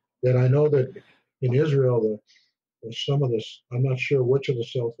 And I know that in Israel, some of this, I'm not sure which of the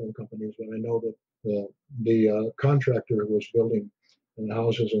cell phone companies, but I know that the contractor who was building the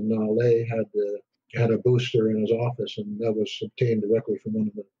houses in Nale had a booster in his office, and that was obtained directly from one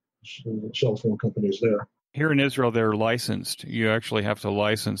of the cell phone companies there. Here in Israel, they're licensed. You actually have to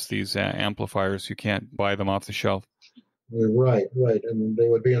license these amplifiers. You can't buy them off the shelf. Right. And they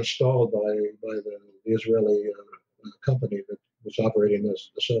would be installed by the Israeli company that was operating the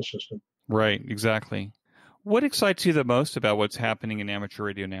cell system. Right, exactly. What excites you the most about what's happening in amateur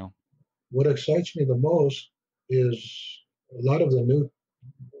radio now? What excites me the most is a lot of the new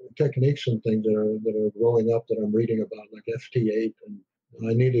techniques and things that are growing up that I'm reading about, like FT8, and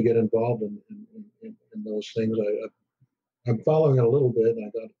I need to get involved in those things. I'm following it a little bit,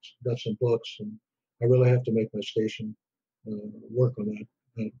 and I got some books, and I really have to make my station work on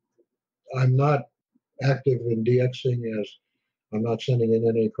that. I'm not active in DXing, as I'm not sending in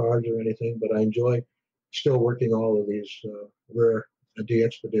any cards or anything, but I enjoy still working all of these rare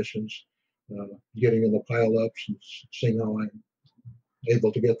DXpeditions, getting in the pile-ups and seeing how I'm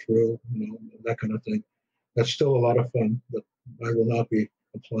able to get through, that kind of thing. That's still a lot of fun, but I will not be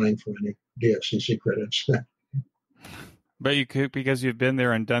applying for any DXCC credits. But you could, because you've been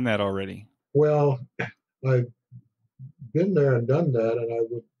there and done that already. Well, I've been there and done that, and I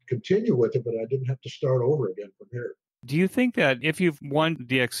would continue with it, but I didn't have to start over again from here. Do you think that if you've won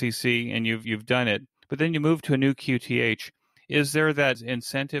DXCC and you've done it, but then you move to a new QTH, is there that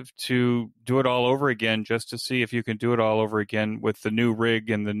incentive to do it all over again just to see if you can do it all over again with the new rig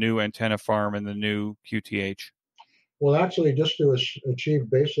and the new antenna farm and the new QTH? Well, actually, just to achieve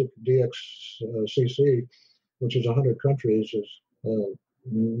basic DXCC, which is 100 countries, is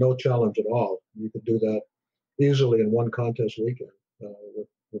no challenge at all. You could do that easily in one contest weekend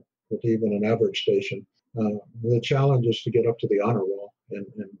with even an average station. The challenge is to get up to the honor roll, and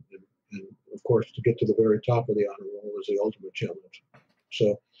of course, to get to the very top of the honor roll is the ultimate challenge.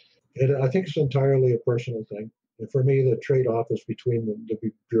 So I think it's entirely a personal thing. And for me, the trade-off is between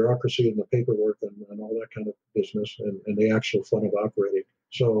the bureaucracy and the paperwork and all that kind of business and the actual fun of operating.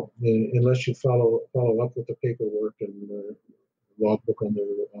 So unless you follow up with the paperwork and logbook of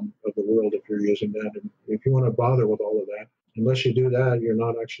the world, if you're using that, and if you want to bother with all of that, unless you do that, you're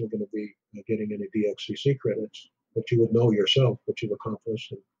not actually going to be getting any DXCC credits, but you would know yourself what you've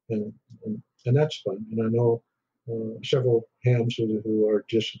accomplished, and that's fun. And I know several hams who are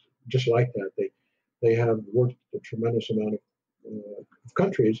just like that. They have worked a tremendous amount of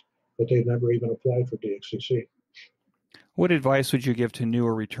countries, but they've never even applied for DXCC. What advice would you give to new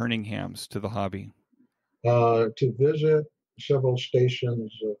or returning hams to the hobby? To visit several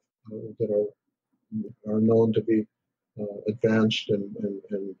stations that are known to be advanced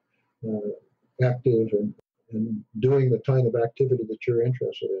and active and doing the kind of activity that you're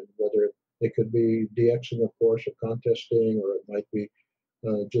interested in, whether it could be DXing, of course, or contesting, or it might be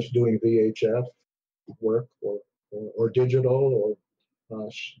just doing VHF work or digital,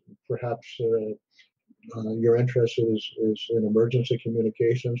 or perhaps your interest is in emergency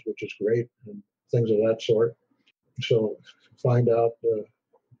communications, which is great, and things of that sort. So find out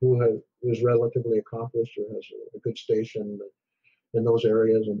who is relatively accomplished or has a good station in those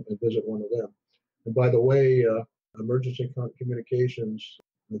areas and visit one of them. And by the way, emergency communications,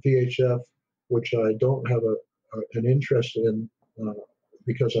 VHF, which I don't have an interest in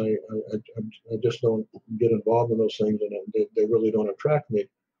because I just don't get involved in those things, and they really don't attract me.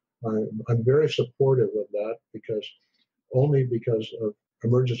 I'm very supportive of that only because of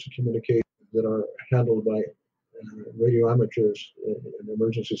emergency communications that are handled by radio amateurs in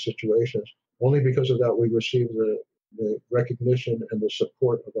emergency situations. Only because of that, we receive the recognition and the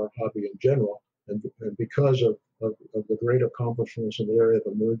support of our hobby in general. And because of the great accomplishments in the area of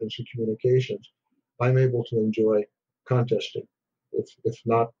emergency communications, I'm able to enjoy contesting. If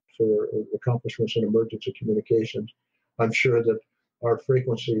not for accomplishments in emergency communications, I'm sure that our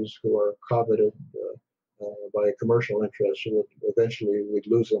frequencies, who are coveted by commercial interests, eventually we'd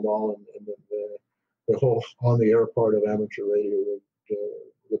lose them all, and the whole on-the-air part of amateur radio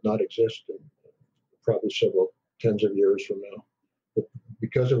would not exist in probably several tens of years from now. But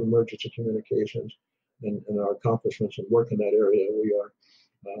because of emergency communications and our accomplishments and work in that area, we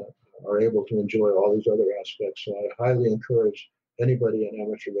are able to enjoy all these other aspects. So I highly encourage anybody in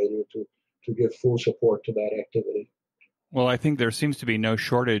amateur radio to give full support to that activity. Well, I think there seems to be no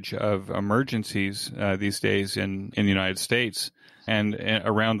shortage of emergencies these days in the United States and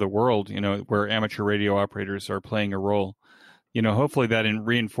around the world, where amateur radio operators are playing a role. Hopefully that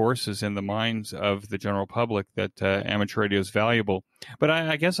reinforces in the minds of the general public that amateur radio is valuable. But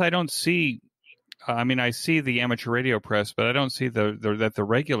I guess I don't see, I see the amateur radio press, but I don't see that the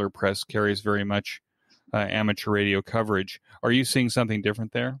regular press carries very much amateur radio coverage. Are you seeing something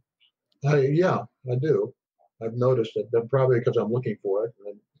different there? Yeah, I do. I've noticed it, probably because I'm looking for it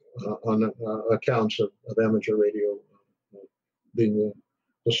on accounts of amateur radio being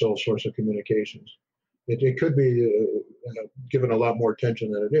the sole source of communications. It could be given a lot more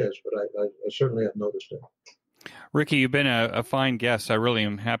attention than it is, but I certainly have noticed it. Riki, you've been a fine guest. I really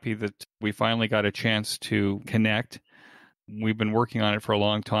am happy that we finally got a chance to connect. We've been working on it for a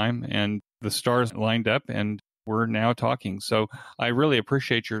long time, and the stars lined up, and we're now talking. So I really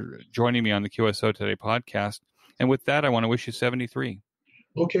appreciate your joining me on the QSO Today podcast. And with that, I want to wish you 73.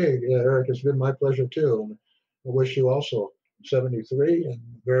 Okay, Eric, it's been my pleasure too. And I wish you also 73 and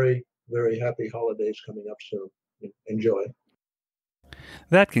very, very happy holidays coming up soon. Enjoy.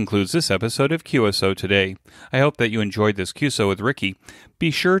 That concludes this episode of QSO Today. I hope that you enjoyed this QSO with Riki.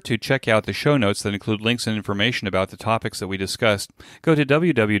 Be sure to check out the show notes that include links and information about the topics that we discussed. Go to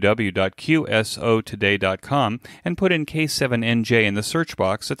www.qsotoday.com and put in K7NJ in the search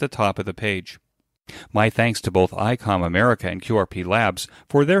box at the top of the page. My thanks to both ICOM America and QRP Labs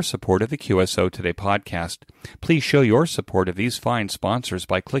for their support of the QSO Today podcast. Please show your support of these fine sponsors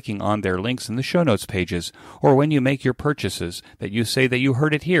by clicking on their links in the show notes pages, or when you make your purchases, that you say that you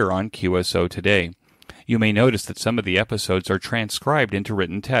heard it here on QSO Today. You may notice that some of the episodes are transcribed into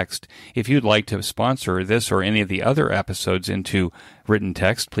written text. If you'd like to sponsor this or any of the other episodes into written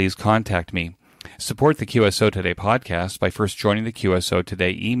text, please contact me. Support the QSO Today podcast by first joining the QSO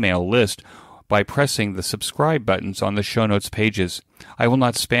Today email list by pressing the subscribe buttons on the show notes pages. I will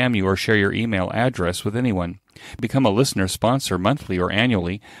not spam you or share your email address with anyone. Become a listener sponsor monthly or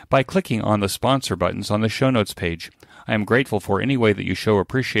annually by clicking on the sponsor buttons on the show notes page. I am grateful for any way that you show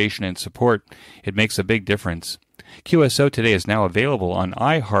appreciation and support. It makes a big difference. QSO Today is now available on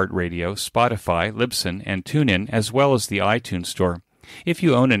iHeartRadio, Spotify, Libsyn, and TuneIn, as well as the iTunes Store. If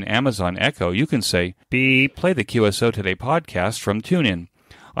you own an Amazon Echo, you can say, "Beep, play the QSO Today podcast from TuneIn."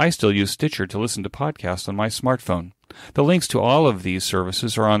 I still use Stitcher to listen to podcasts on my smartphone. The links to all of these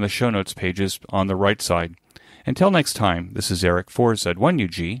services are on the show notes pages on the right side. Until next time, this is Eric for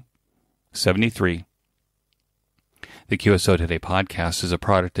Z1UG 73. The QSO Today podcast is a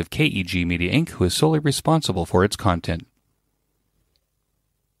product of KEG Media Inc., who is solely responsible for its content.